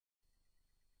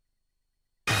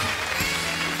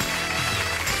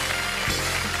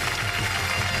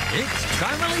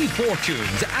Family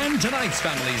fortunes, and tonight's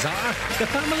families are the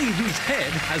family whose head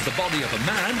has the body of a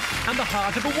man and the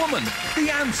heart of a woman,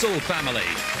 the Ansells family.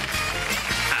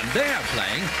 And they're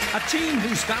playing a team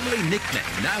whose family nickname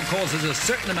now causes a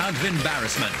certain amount of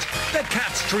embarrassment, the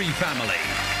Catstrees family.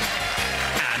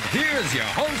 And here's your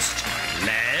host,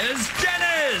 Les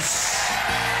Dennis.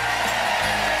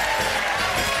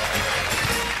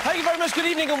 Thank you very much. Good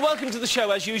evening and welcome to the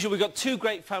show. As usual, we've got two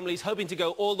great families hoping to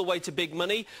go all the way to big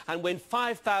money and win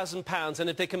 £5,000. And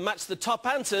if they can match the top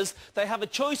answers, they have a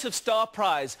choice of star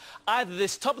prize. Either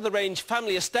this top-of-the-range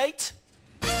family estate...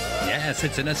 Yes,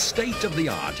 it's an estate of the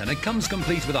art, and it comes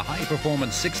complete with a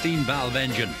high-performance 16-valve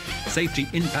engine, safety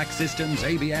impact systems,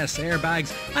 ABS,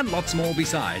 airbags, and lots more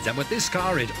besides. And with this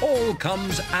car, it all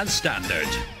comes as standard.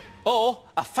 Or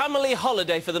a family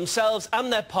holiday for themselves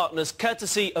and their partners,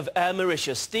 courtesy of Air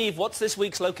Mauritius. Steve, what's this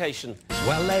week's location?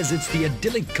 Well, Les, it's the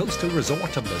idyllic coastal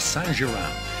resort of the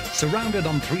Saint-Geran. Surrounded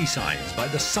on three sides by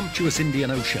the sumptuous Indian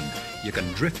Ocean, you can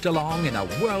drift along in a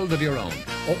world of your own.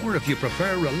 Or if you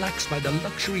prefer, relax by the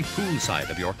luxury poolside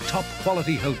of your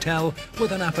top-quality hotel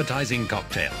with an appetizing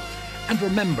cocktail. And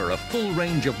remember, a full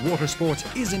range of water sports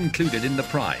is included in the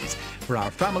prize for our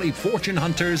family fortune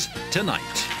hunters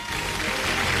tonight.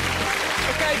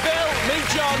 OK, Bill, meet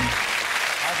John.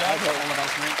 Hi, Bill.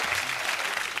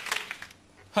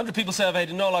 100 people surveyed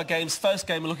in all our games. First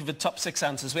game, we're looking for the top 6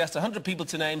 answers. We asked 100 people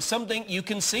to name something you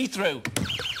can see through.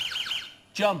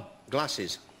 John.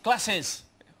 Glasses. Glasses.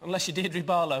 Unless you're Deirdre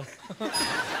Barlow.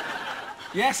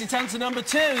 Yes, it's answer number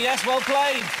 2. Yes, well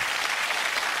played.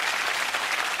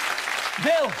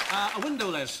 Bill. A window,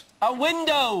 Les. A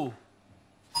window.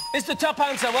 It's the top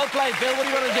answer. Well played, Bill. What do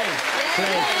you want to do?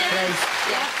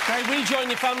 Okay, rejoin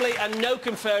your family and no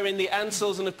conferring the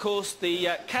Ansells and, of course, the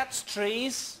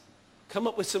Catstrees. Come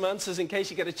up with some answers in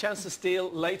case you get a chance to steal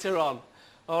later on.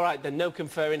 All right, then, no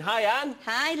conferring. Hi, Anne.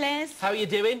 Hi, Les. How are you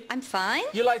doing? I'm fine.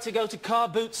 You like to go to car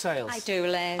boot sales? I do,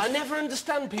 Les. I never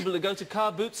understand people that go to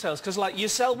car boot sales because, like, you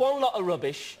sell one lot of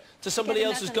rubbish to somebody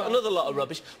else who's got another lot of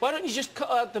rubbish. Why don't you just cut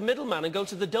out the middleman and go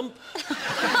to the dump?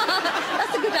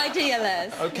 That's a good idea,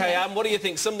 Les. OK, Anne, what do you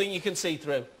think? Something you can see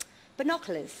through?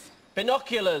 Binoculars.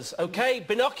 Binoculars. OK,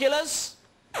 binoculars?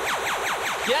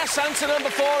 Yes, answer number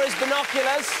 4 is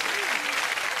binoculars.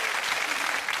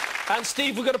 And,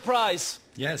 Steve, we've got a prize.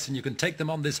 Yes, and you can take them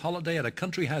on this holiday at a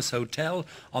country house hotel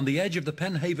on the edge of the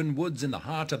Penhaven Woods in the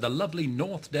heart of the lovely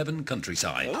North Devon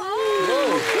countryside.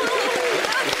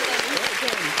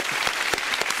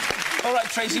 All right,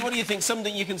 Tracy, what do you think?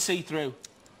 Something you can see through?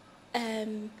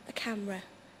 A camera.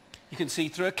 You can see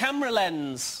through a camera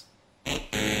lens.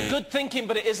 Good thinking,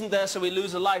 but it isn't there, so we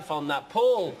lose a life on that.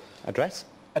 Paul? A dress.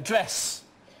 A dress.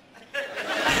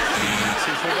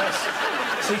 See-through dress.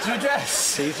 See-through dress.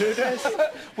 See-through dress.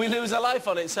 We lose a life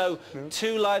on it, so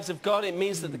 2 lives have gone. It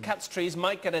means that the Catstrees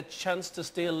might get a chance to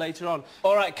steal later on.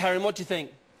 All right, Karen, what do you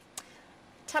think?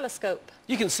 Telescope.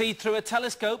 You can see through a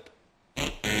telescope.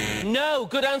 No,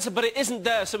 good answer, but it isn't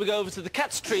there, so we go over to the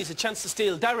Catstrees, a chance to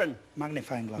steal. Darren?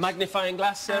 Magnifying glass. Magnifying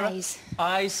glass, Sarah? Eyes.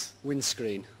 Eyes.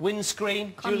 Windscreen.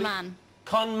 Windscreen. Con Julie? man.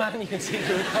 Con man, you can see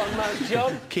through a con man.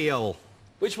 John? Keyhole.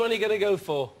 Which one are you going to go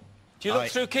for? Do you look Eye.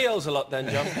 through keyholes a lot then,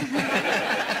 John?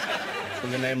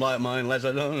 With a name like mine, Les,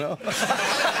 I don't know.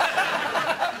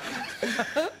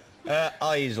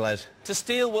 Eyes, Les. To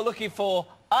steal, we're looking for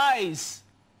eyes.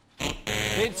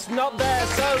 It's not there,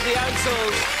 so the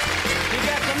Ansells, you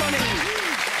get the money.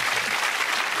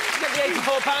 You get the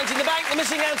 £84 in the bank. The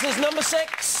missing answer is number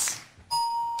 6.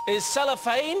 Is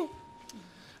cellophane.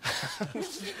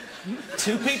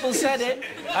 2 people said it.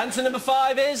 Answer number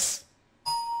 5 is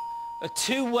a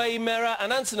 2-way mirror.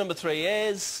 And answer number 3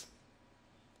 is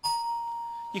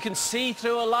you can see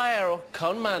through a liar. Or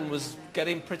con man was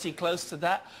getting pretty close to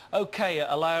that. OK,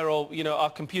 a liar, or, you know, our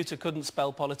computer couldn't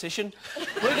spell politician.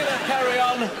 We're going to carry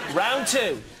on round 2.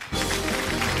 Julie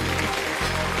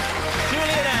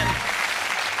and Anne.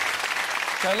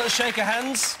 So let's shake our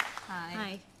hands.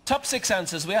 Hi. Top 6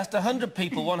 answers. We asked 100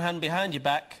 people, one hand behind your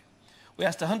back. We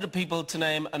asked 100 people to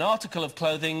name an article of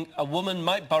clothing a woman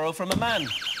might borrow from a man.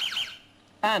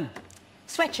 Anne.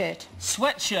 Sweatshirt.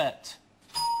 Sweatshirt.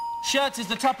 Shirt is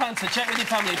the top answer. Check with your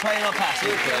family. Playing or pass?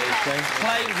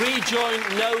 Play, rejoin,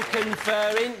 no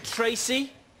conferring.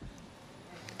 Tracy?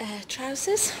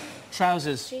 Trousers.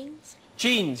 Trousers. Jeans.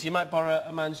 Jeans. You might borrow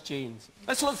a man's jeans.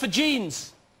 Let's look for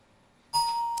jeans.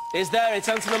 Is there. It's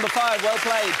answer number 5. Well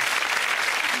played.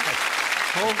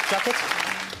 Paul? Jacket.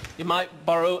 You might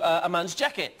borrow a man's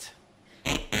jacket.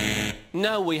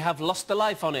 No, we have lost a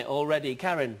life on it already.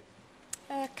 Karen?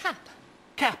 Cap.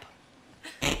 Cap.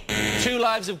 2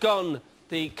 lives have gone.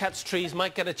 the Catstrees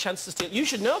might get a chance to steal. You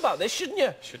should know about this, shouldn't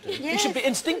you? Should do. You should be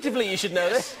instinctively. You should know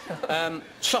this.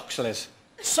 Socks, Liz.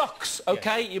 Socks.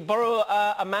 Okay, you borrow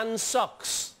a man's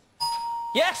socks.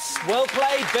 Yes, well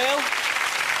played, Bill.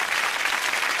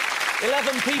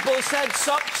 11 people said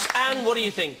socks, and what do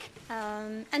you think?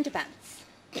 Underpants.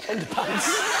 Underpants.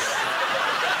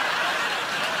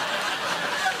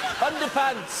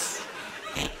 Underpants.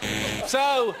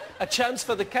 So, a chance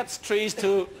for the Catstrees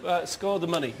to score the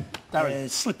money. Darren.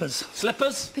 Slippers.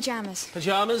 Slippers. Pyjamas.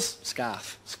 Pyjamas.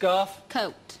 Scarf. Scarf.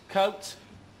 Coat. Coat.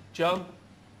 John.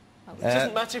 It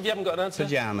doesn't matter if you haven't got an answer.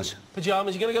 Pyjamas.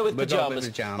 Pyjamas. You're going to go with We'll go pyjamas.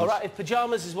 with pyjamas. All right, if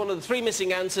pyjamas is one of the 3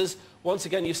 missing answers, once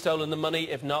again you've stolen the money.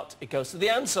 If not, it goes to the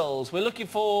Ansells. We're looking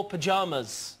for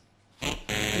pyjamas.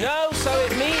 No, so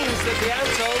it means that the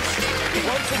Ansells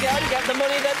once again get the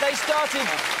money that they started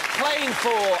playing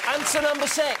for. Answer number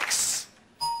 6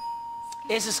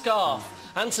 is a scarf.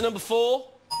 Answer number 4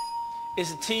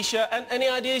 is a T-shirt. And any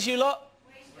ideas, you lot?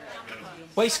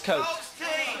 Waistcoat.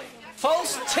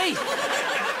 False teeth.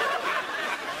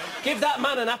 Give that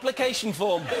man an application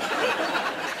form.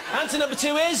 Answer number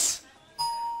 2 is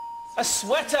a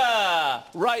sweater.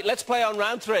 Right, let's play on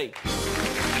round 3.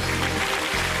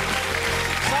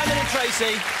 Simon and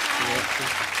Tracy.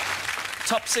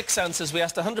 Top 6 answers. We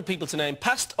asked 100 people to name,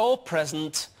 past or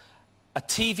present, a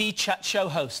TV chat show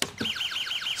host.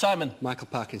 Simon. Michael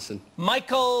Parkinson.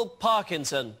 Michael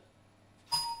Parkinson.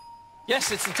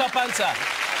 Yes, it's the top answer.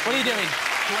 What are you doing?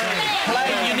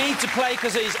 Play. You need to play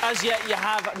because as yet you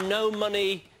have no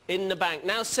money in the bank.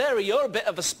 Now, Sarah, you're a bit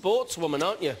of a sportswoman,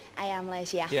 aren't you? I am,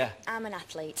 Liz, yeah. Yeah. I'm an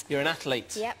athlete. You're an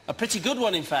athlete. Yep. A pretty good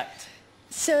one, in fact.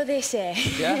 So they say.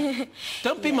 Yeah?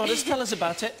 Don't be modest. Tell us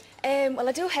about it. Well,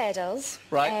 I do hurdles.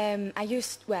 Right. I did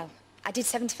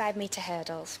 75-metre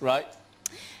hurdles. Right.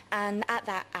 And at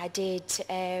that, I did,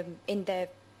 in the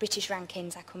British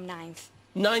rankings, I come 9th.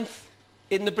 9th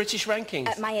in the British rankings?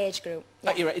 At my age group.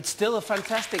 Yeah. It's still a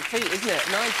fantastic feat, isn't it?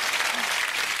 9th.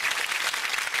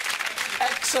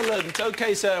 Excellent.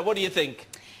 OK, Sarah, what do you think?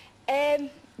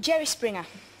 Jerry Springer.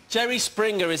 Jerry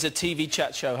Springer is a TV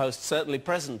chat show host, certainly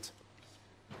present.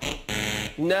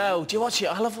 No. Do you watch it?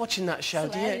 I love watching that show,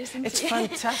 do you? It's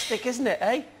fantastic, isn't it,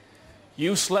 eh?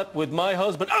 You slept with my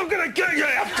husband. I'm going to kill you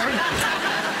after.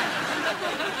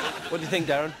 What do you think,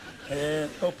 Darren?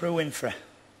 Oprah Winfrey.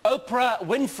 Oprah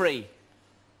Winfrey.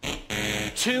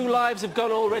 2 lives have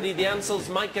gone already. The Ansells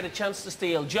might get a chance to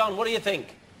steal. John, what do you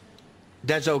think?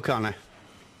 Des O'Connor.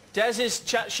 Des's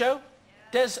chat show?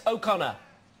 Des O'Connor.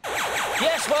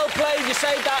 Yes, well played. You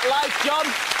saved that life, John.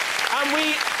 And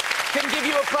we can give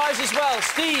you a prize as well.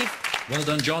 Steve. Well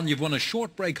done, John. You've won a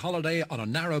short break holiday on a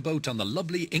narrow boat on the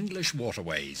lovely English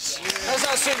waterways. How's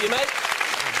that suit you, mate?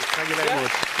 Thank you very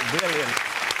much. Brilliant.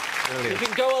 You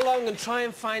can go along and try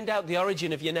and find out the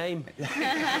origin of your name.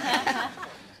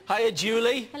 Hiya,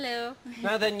 Julie. Hello.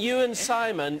 Now then, you and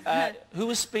Simon, who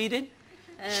was speeding?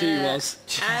 She was.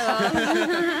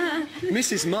 I was.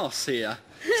 Mrs. Moss here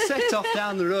set off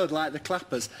down the road like the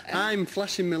clappers. I'm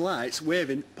flashing my lights,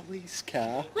 waving police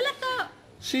car. Well, I thought...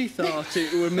 She thought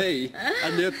it were me,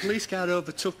 and the police car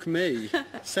overtook me,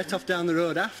 set off down the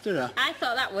road after her. I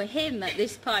thought that were him at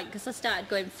this point because I started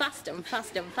going faster and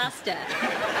faster and faster.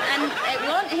 And it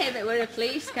wasn't him, it were a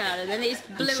police car. And then these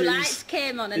blue lights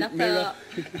came on and I thought,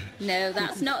 no,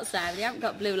 that's not Simon. He hasn't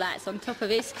got blue lights on top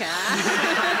of his car.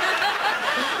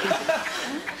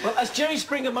 Well, as Jerry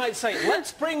Springer might say,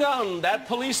 let's bring on that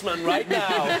policeman right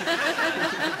now.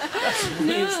 That's a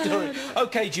weird story.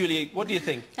 OK, Julie, what do you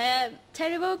think?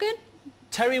 Terry Wogan?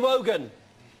 Terry Wogan.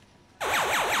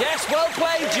 Yes, well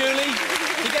played, Julie.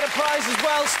 You get a prize as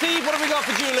well. Steve, what have we got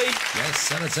for Julie?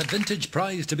 Yes, and it's a vintage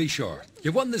prize to be sure.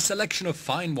 You've won this selection of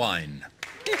fine wine.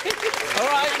 All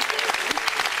right.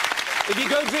 If you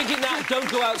go drinking that, don't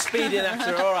go out speeding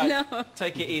after, all right? No.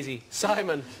 Take it easy.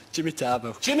 Simon. Jimmy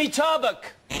Tarbuck. Jimmy Tarbuck.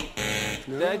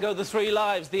 No. There go the 3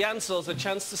 lives. The Ansells, a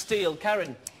chance to steal.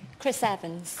 Karen. Chris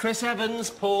Evans. Chris Evans.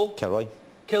 Paul. Kilroy.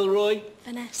 Kilroy.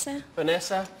 Vanessa.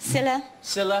 Vanessa. Scylla.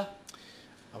 Scylla.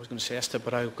 I was going to say Esther,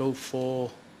 but I'll go for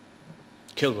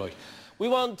Kilroy. We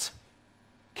want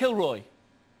Kilroy.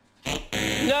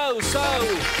 No, so...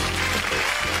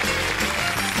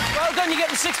 Well done, you get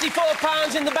the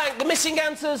 £64 in the bank. The missing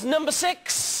answers, number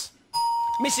 6.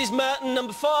 Mrs. Merton,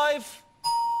 number 5.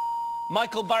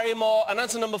 Michael Barrymore, and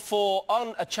answer number 4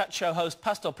 on a chat show host,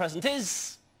 past or present,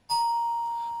 is...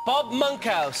 Bob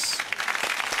Monkhouse.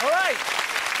 All right.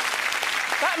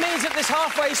 That means at this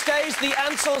halfway stage, the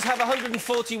Ansells have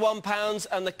 £141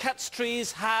 and the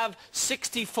Catstrees have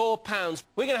 £64.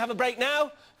 We're going to have a break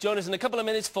now. Join us in a couple of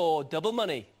minutes for Double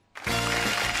Money.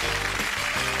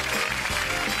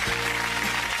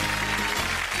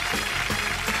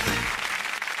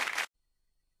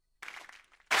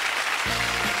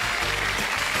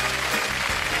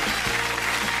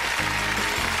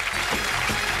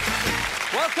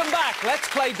 back. Let's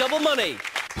play double money.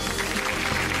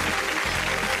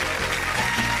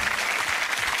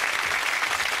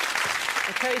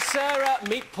 OK, Sarah,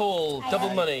 meet Paul.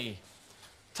 Double money.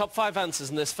 Top 5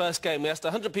 answers in this first game. We asked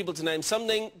 100 people to name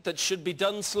something that should be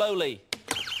done slowly.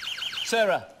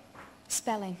 Sarah.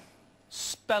 Spelling.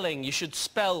 Spelling. You should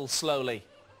spell slowly.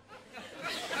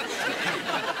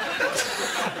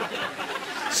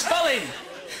 Spelling.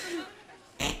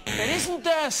 It isn't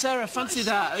there, Sarah. Fancy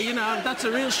that. You know, that's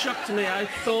a real shock to me. I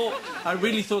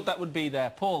really thought that would be there.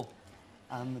 Paul.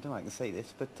 I don't like to say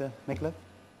this, but make love.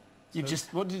 You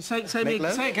just, what did you say? Say Make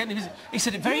love? it again. He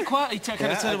said it very quietly.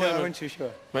 I wasn't too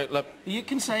sure. Make love. You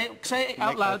can say it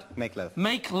out loud. Make love.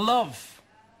 Make love.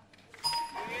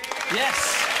 Yes.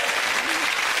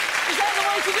 Is that the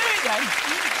way to do it then?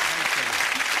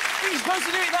 You're supposed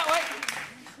to do it that way?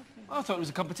 Oh, I thought it was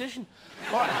a competition.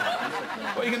 Right.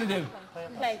 What are you going to do?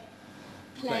 Play.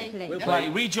 We'll play.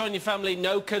 Rejoin your family,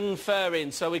 no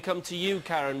conferring. So we come to you,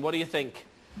 Karen. What do you think?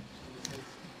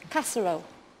 Casserole.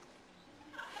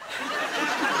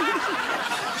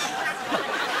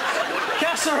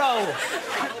 Casserole!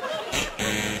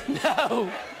 No!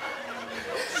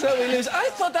 So we lose. I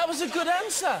thought that was a good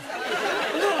answer. I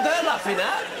don't know what they're laughing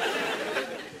at.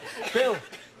 Bill?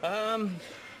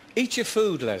 Eat your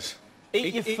food, Les.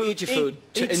 Eat your food. Eat your food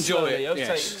to eat enjoy slowly, it. okay?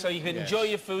 Yes. So you can enjoy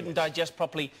your food and digest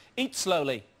properly. Eat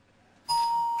slowly.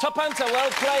 Top answer.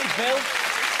 Well played, Bill.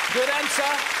 Good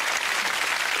answer.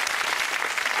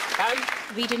 And?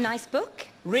 Read a nice book.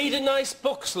 Read a nice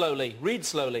book slowly. Read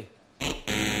slowly.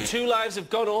 2 lives have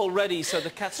gone already, so the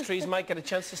Catstrees might get a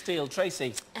chance to steal.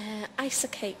 Tracy? Ice a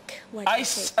cake.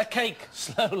 Ice a cake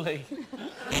slowly.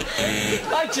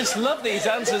 I just love these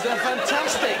answers. They're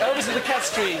fantastic. Over to the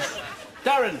Catstrees.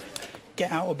 Darren?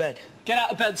 Get out of bed. Get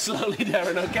out of bed slowly,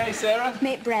 Darren, OK, Sarah?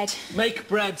 Make bread. Make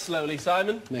bread slowly.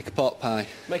 Simon? Make a pot pie.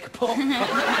 Make a pot.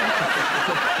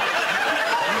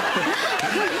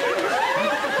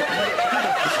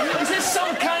 Is this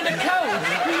some kind of code?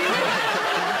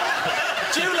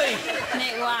 Julie?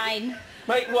 Make wine.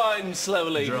 Make wine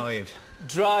slowly. Drive.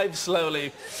 Drive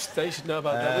slowly. They should know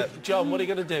about that. John, what are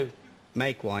you going to do?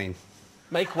 Make wine.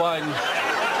 Make wine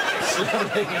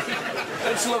slowly.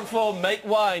 Let's look for make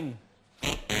wine.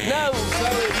 No, so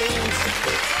it means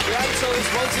the Ansells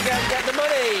once again get the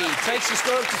money. Takes your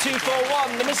score up to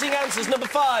 241. The missing answer's number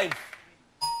 5.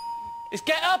 Is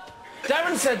get up.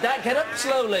 Darren said that. Get up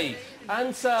slowly.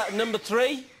 Answer number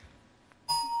 3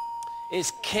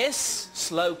 is kiss.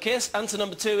 Slow kiss. Answer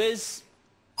number 2 is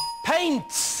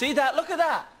paint. See that? Look at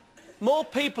that. More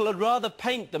people would rather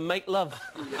paint than make love.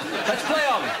 Let's play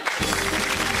on.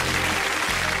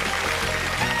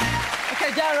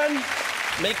 OK, Darren.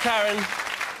 Meet Karen.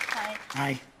 Hi.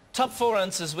 Aye. Top 4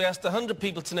 answers. We asked 100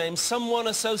 people to name someone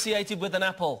associated with an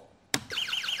apple.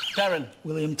 Darren.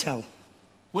 William Tell.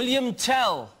 William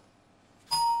Tell.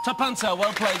 Top answer.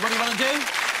 Well played. What do you want to do?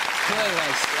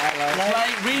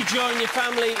 Play. Rejoin your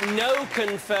family. No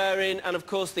conferring. And, of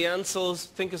course, the Ansells.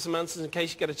 Think of some answers in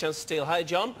case you get a chance to steal. Hi,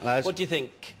 John. Les. What do you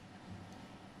think?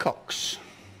 Cox.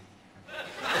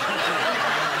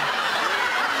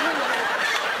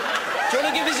 Do you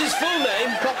want to give us his full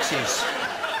name? Coxes.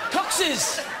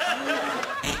 Coxes!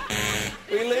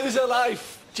 We lose a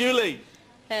life. Julie?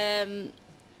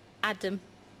 Adam.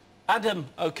 Adam,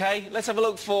 OK. Let's have a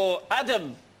look for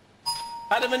Adam.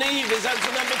 Adam and Eve is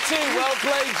answer number 2. Well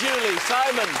played, Julie.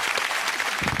 Simon?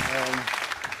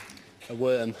 A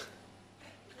worm.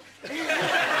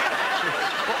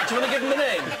 Do you want to give him a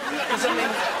name? Because, I mean,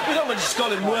 we don't want to just call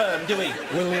him Worm, do we?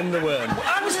 William the Worm.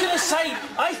 I was going to say,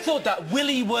 I thought that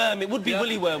Willy Worm. It would be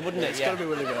Willy Worm, wouldn't it? It's got to be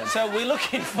Willy Worm. So we're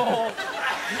looking for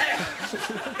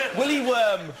Willy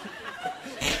Worm.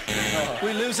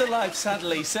 We lose a life,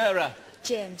 sadly. Sarah?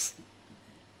 James.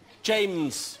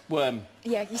 James Worm.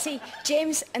 Yeah, you see,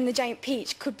 James and the giant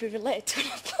peach could be related to an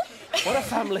apple. What a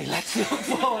family. Let's look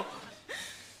for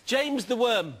James the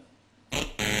Worm.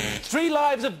 3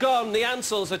 lives have gone. The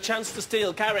Ansells, a chance to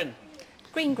steal. Karen?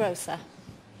 Greengrocer.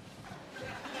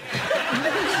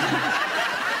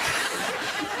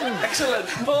 Excellent.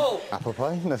 Paul? Apple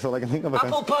pie. That's all I can think of.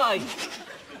 Apple pie.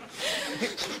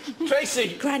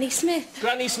 Tracy? Granny Smith.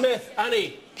 Granny Smith.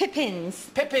 Annie? Pippins.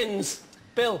 Pippins.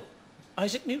 Bill?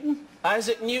 Isaac Newton.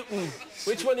 Isaac Newton.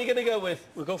 Which one are you going to go with?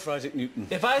 We'll go for Isaac Newton.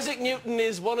 If Isaac Newton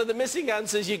is one of the missing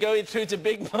answers, you're going through to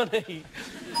big money.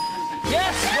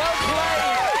 Yes, well played.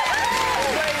 Well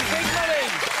played, big money.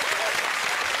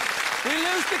 We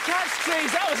lose the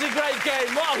Catstrees. That was a great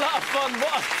game. What a lot of fun.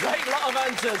 What a great lot of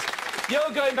answers.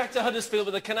 You're going back to Huddersfield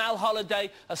with a canal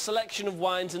holiday, a selection of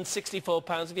wines and £64.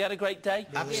 Have you had a great day?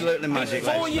 Absolutely magic.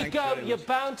 Before you go, you're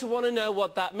bound to want to know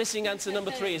what that missing answer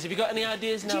number 3 is. Have you got any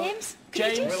ideas now? James?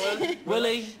 James?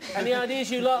 Willie? Any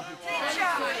ideas, you lot?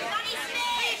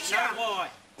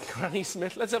 Granny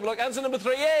Smith. Let's have a look. Answer number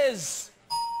 3 is...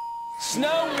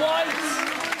 Snow White.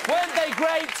 Weren't they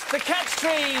great? The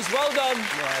Catstrees. Well done.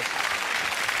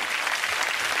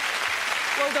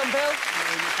 Well done, Bill.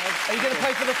 Are you going to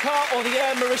play for the car or the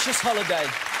Air Mauritius holiday?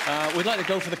 We'd like to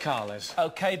go for the car, Les.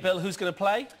 OK, Bill, who's going to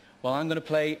play? Well, I'm going to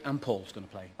play and Paul's going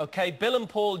to play. OK, Bill and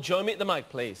Paul, join me at the mic,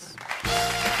 please.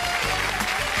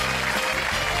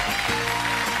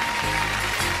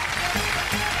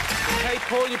 OK,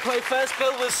 Paul, you play first.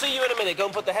 Bill, we'll see you in a minute. Go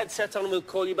and put the headset on and we'll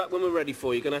call you back when we're ready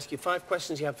for you. We're going to ask you 5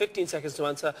 questions. You have 15 seconds to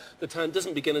answer. The time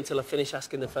doesn't begin until I finish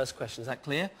asking the first question. Is that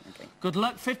clear? OK. Good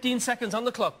luck. 15 seconds on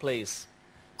the clock, please.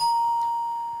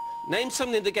 Name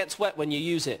something that gets wet when you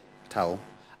use it. Towel.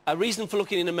 A reason for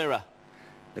looking in a mirror.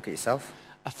 Look at yourself.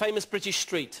 A famous British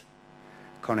street.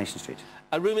 Coronation Street.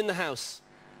 A room in the house.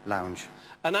 Lounge.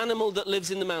 An animal that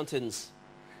lives in the mountains.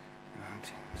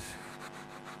 Mountains.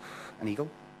 An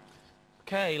eagle.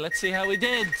 OK, let's see how we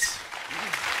did.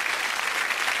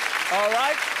 All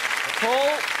right,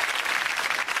 Paul.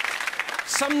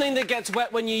 Something that gets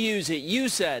wet when you use it. You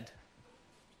said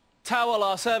towel,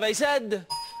 our survey said.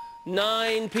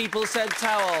 9 people said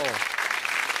towel.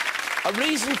 A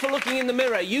reason for looking in the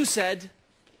mirror. You said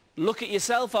look at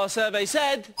yourself, our survey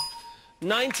said.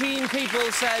 19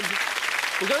 people said...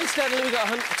 We're going steadily, we've got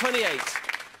 28.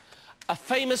 A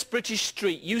famous British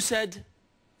street. You said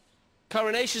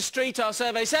Coronation Street, our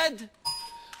survey said.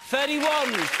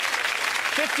 31.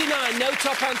 59, no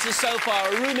top answers so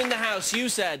far. A room in the house, you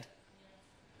said.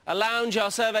 A lounge,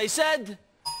 our survey said.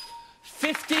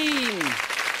 15.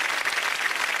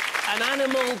 An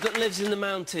animal that lives in the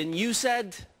mountain, you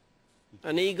said.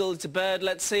 An eagle, it's a bird,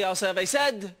 let's see, our survey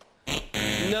said.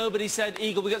 Nobody said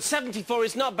eagle. We got 74,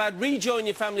 it's not bad. Rejoin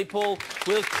your family, Paul.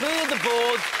 We'll clear the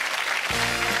board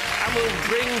and we'll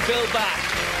bring Bill back.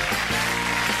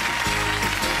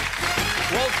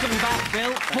 Welcome back,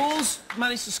 Bill. Paul's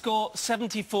managed to score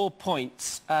 74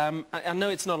 points. I know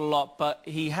it's not a lot, but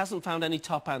he hasn't found any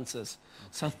top answers.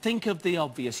 So think of the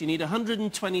obvious. You need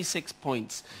 126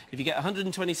 points. If you get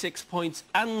 126 points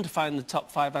and find the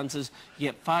top 5 answers, you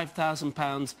get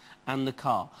 £5,000 and the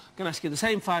car. I'm going to ask you the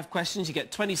same 5 questions. You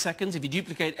get 20 seconds. If you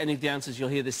duplicate any of the answers, you'll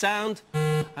hear the sound,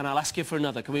 and I'll ask you for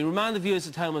another. Can we remind the viewers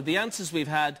at home of the answers we've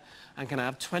had, and can I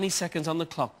have 20 seconds on the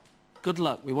clock? Good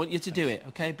luck. We want you to do it.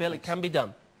 OK, Bill? It can be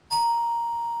done.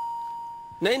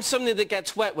 Name something that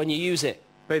gets wet when you use it.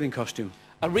 Bathing costume.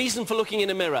 A reason for looking in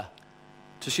a mirror.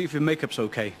 To see if your makeup's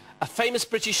OK. A famous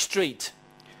British street.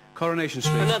 Coronation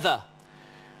Street. Another.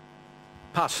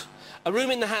 Pass. A room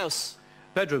in the house.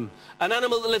 Bedroom. An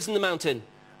animal that lives in the mountain.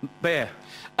 Bear.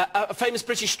 A famous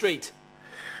British street.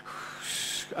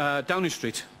 Downing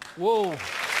Street. Whoa.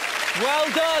 Well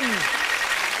done.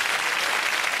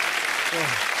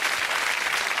 Oh.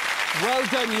 Well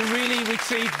done. You really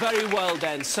retrieved very well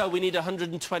then. So we need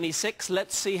 126.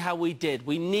 Let's see how we did.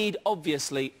 We need,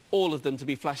 obviously, all of them to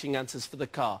be flashing answers for the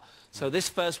car. So this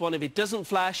first one, if it doesn't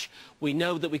flash, we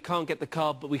know that we can't get the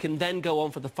car, but we can then go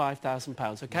on for the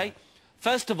 £5,000, OK? Yeah.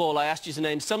 First of all, I asked you to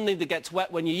name something that gets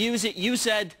wet when you use it. You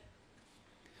said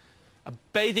a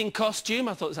bathing costume.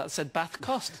 I thought that said bath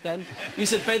cost then. You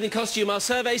said bathing costume. Our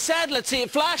survey said, let's see it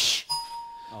flash.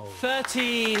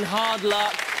 13, hard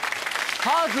luck.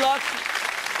 Hard luck.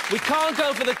 We can't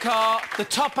go for the car. The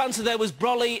top answer there was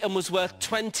brolly and was worth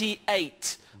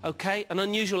 28. OK? An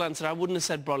unusual answer. I wouldn't have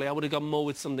said brolly. I would have gone more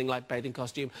with something like bathing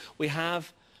costume. We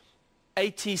have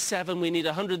 87. We need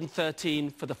 113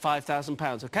 for the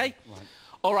 £5,000, OK? Right.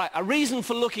 All right. A reason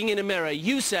for looking in a mirror.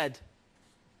 You said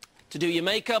to do your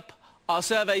makeup. Our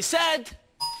survey said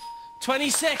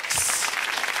 26. It's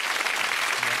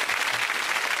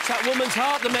that woman's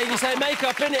heart that made you say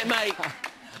makeup, innit, mate?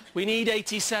 We need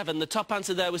 87. The top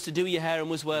answer there was to do your hair and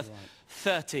was worth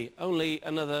 30. Only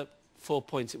another 4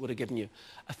 points it would have given you.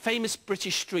 A famous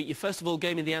British street. You first of all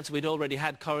gave me the answer we'd already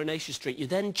had, Coronation Street. You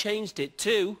then changed it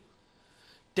to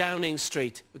Downing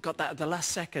Street. We got that at the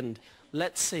last second.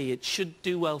 Let's see. It should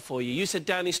do well for you. You said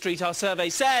Downing Street. Our survey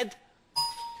said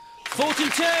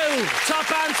 42.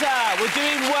 Top answer. We're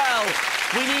doing well.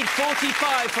 We need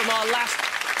 45 from our last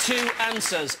 2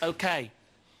 answers. OK.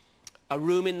 A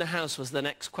room in the house was the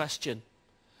next question.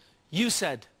 You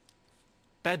said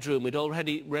bedroom. We'd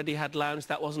already had lounge.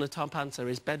 That wasn't a top answer.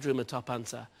 Is bedroom a top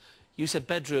answer? You said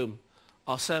bedroom.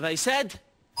 Our survey said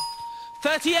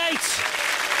 38.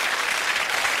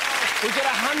 We've got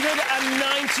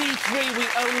 193. We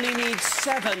only need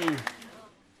 7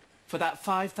 for that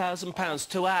 £5,000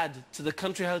 to add to the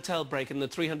country hotel break and the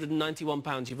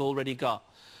 £391 you've already got.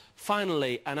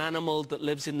 Finally, an animal that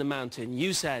lives in the mountain.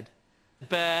 You said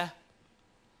bear.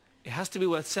 It has to be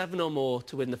worth 7 or more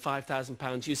to win the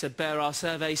 £5,000. You said bear. Our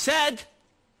survey said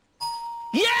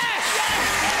yes!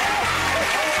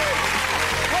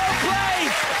 Well played!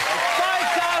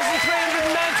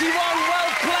 5,391.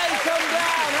 Well played. Come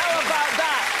down. How about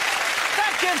that?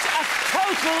 That gives a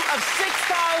total of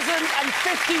 £6,051.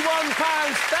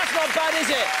 That's not bad, is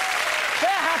it?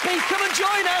 They're happy. Come and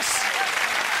join us.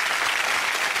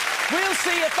 We'll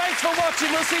see you. Thanks for watching.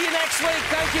 We'll see you next week.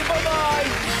 Thank you. Bye-bye.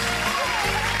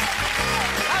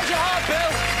 How's your heart,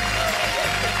 Bill?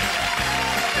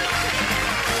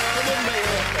 Come in, mate.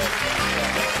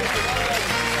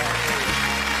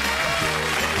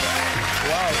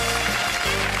 Wow.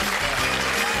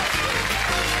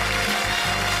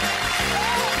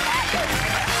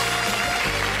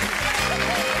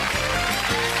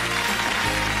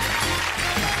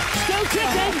 Still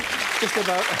kicking. Just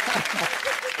about.